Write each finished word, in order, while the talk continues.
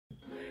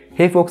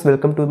Hey folks,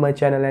 welcome to my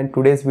channel, and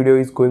today's video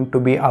is going to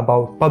be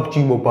about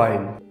PUBG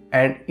Mobile.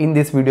 And in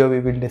this video we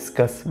will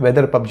discuss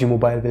whether PUBG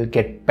Mobile will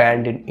get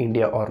banned in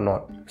India or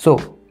not.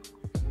 So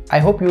I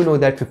hope you know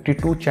that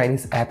 52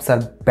 Chinese apps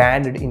are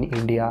banned in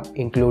India,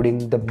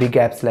 including the big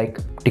apps like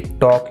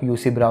TikTok,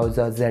 UC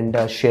Browser,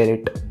 Zenda,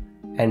 ShareIt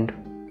and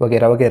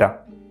वगैरह वगैरह.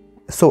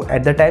 So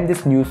at the time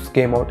this news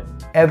came out,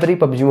 every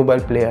PUBG Mobile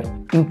player,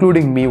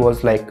 including me,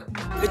 was like,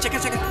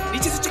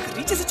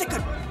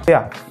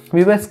 yeah,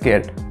 we were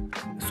scared.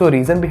 So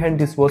reason behind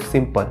this was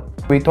simple.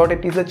 We thought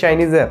it is a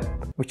Chinese app,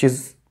 which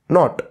is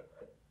not.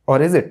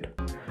 Or is it?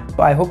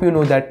 So I hope you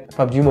know that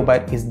PUBG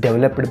Mobile is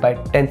developed by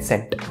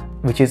Tencent,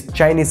 which is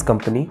Chinese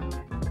company,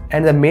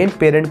 and the main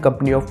parent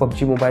company of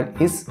PUBG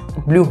Mobile is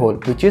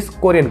Bluehole, which is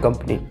Korean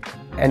company.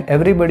 And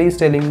everybody is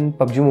telling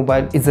PUBG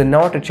Mobile is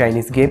not a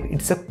Chinese game,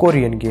 it's a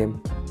Korean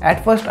game.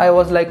 At first I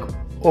was like,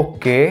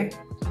 okay,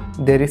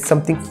 there is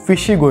something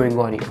fishy going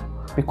on here,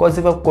 because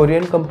if a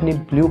Korean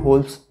company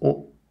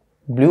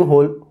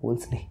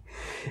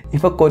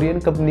if a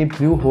Korean company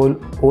Bluehole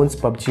owns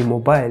PUBG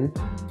Mobile,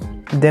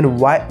 then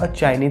why a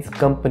Chinese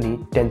company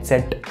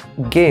Tencent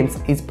Games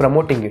is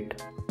promoting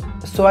it?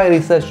 So I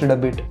researched a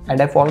bit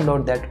and I found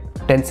out that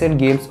Tencent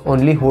Games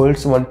only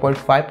holds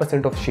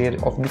 1.5% of share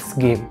of this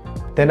game.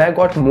 Then I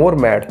got more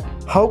mad.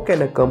 How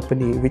can a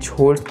company which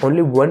holds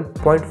only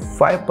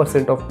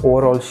 1.5% of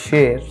overall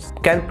shares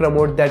can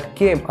promote that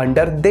game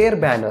under their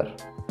banner?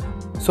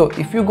 So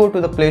if you go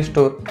to the Play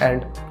Store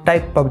and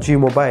type PUBG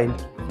Mobile,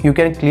 you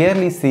can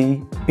clearly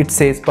see it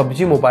says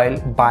PUBG Mobile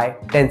by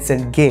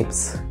Tencent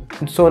Games.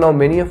 So now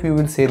many of you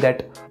will say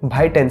that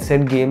by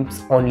Tencent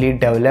Games only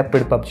developed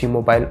PUBG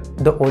Mobile,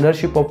 the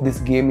ownership of this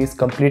game is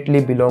completely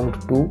belonged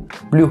to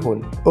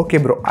Bluehole. Okay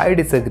bro, I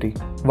disagree.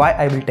 Why?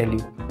 I will tell you.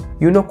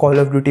 You know Call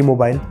of Duty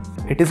Mobile?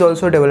 It is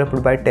also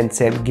developed by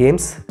Tencent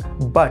Games,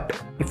 but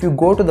if you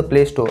go to the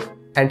Play Store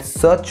and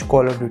search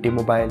Call of Duty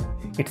Mobile,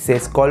 it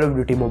says Call of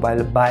Duty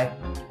Mobile by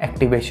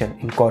Activation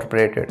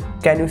Incorporated.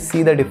 Can you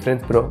see the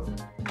difference, bro?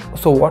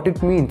 So what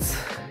it means?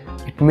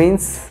 It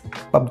means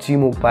PUBG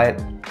Mobile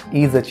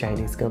is a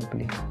Chinese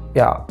company.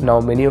 Yeah, now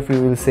many of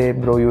you will say,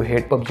 bro, you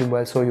hate PUBG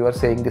Mobile, so you are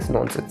saying this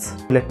nonsense.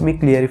 Let me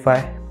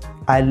clarify.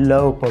 I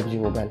love PUBG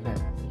Mobile, man.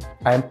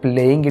 I am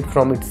playing it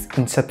from its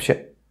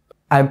inception.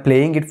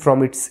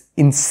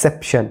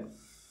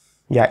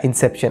 Yeah,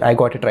 inception. I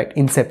got it right.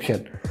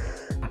 Inception.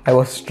 I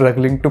was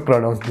struggling to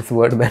pronounce this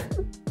word, man.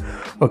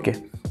 Okay.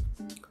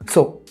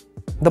 So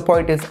the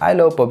point is, I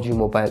love PUBG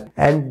Mobile,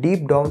 and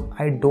deep down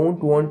I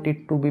don't want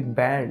it to be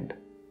banned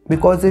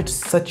because it's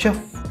such a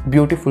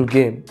beautiful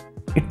game.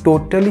 It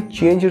totally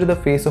changed the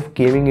face of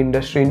gaming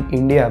industry in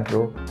India,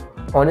 bro.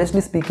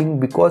 Honestly speaking,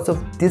 because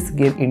of this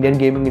game, Indian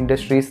gaming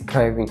industry is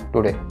thriving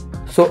today.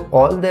 So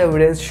all the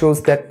evidence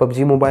shows that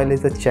PUBG Mobile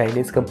is a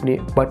Chinese company,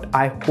 but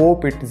I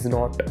hope it is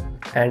not.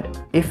 And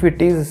if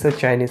it is a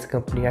Chinese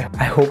company,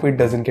 I hope it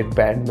doesn't get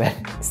banned, man.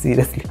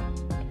 Seriously,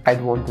 I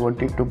don't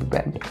want it to be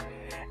banned.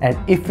 And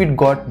if it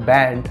got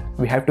banned,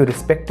 we have to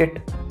respect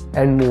it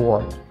and move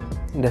on.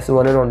 That's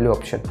one and only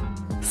option.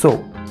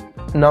 So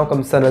now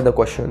comes another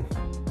question.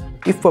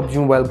 If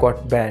PUBG Mobile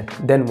got banned,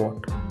 then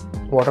what?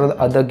 What are the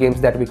other games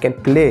that we can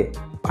play?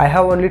 I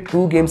have only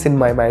two games in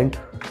my mind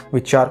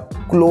which are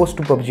close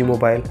to PUBG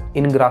Mobile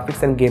in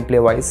graphics and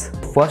gameplay wise.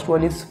 First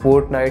one is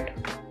Fortnite,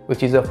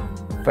 which is a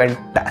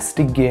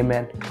fantastic game,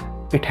 and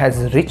it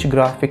has rich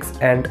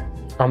graphics and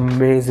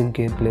amazing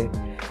gameplay.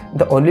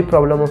 The only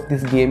problem of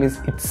this game is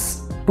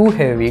it's too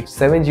heavy, it's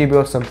 7 GB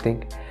or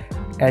something,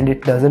 and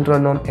it doesn't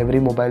run on every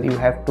mobile. You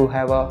have to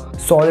have a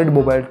solid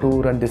mobile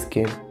to run this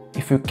game.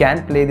 If you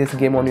can play this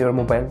game on your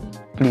mobile,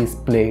 please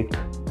play it.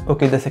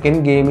 Okay, the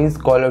second game is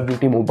Call of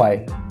Duty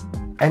Mobile,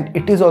 and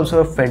it is also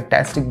a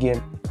fantastic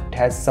game. It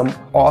has some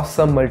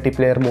awesome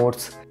multiplayer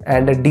modes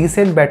and a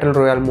decent battle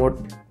royale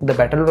mode. The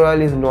battle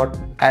royale is not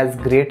as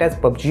great as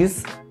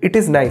PUBG's. It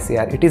is nice,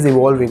 yeah, it is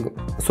evolving.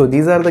 So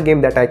these are the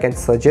games that I can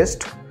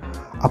suggest.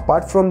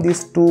 Apart from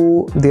these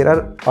two, there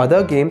are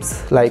other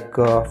games like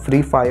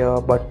Free Fire,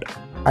 but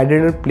I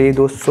didn't play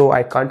those, so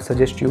I can't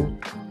suggest you.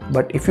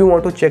 But if you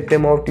want to check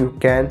them out, you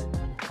can.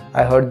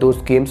 I heard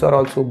those games are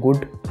also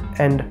good.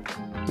 And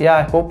yeah,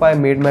 I hope I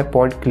made my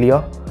point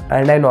clear.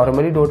 And I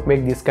normally don't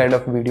make this kind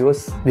of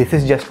videos. This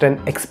is just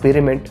an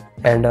experiment.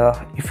 And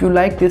if you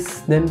like this,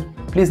 then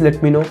please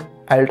let me know.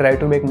 I'll try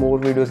to make more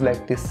videos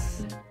like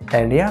this.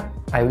 And yeah,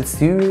 I will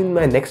see you in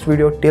my next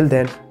video. Till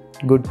then,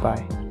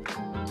 goodbye.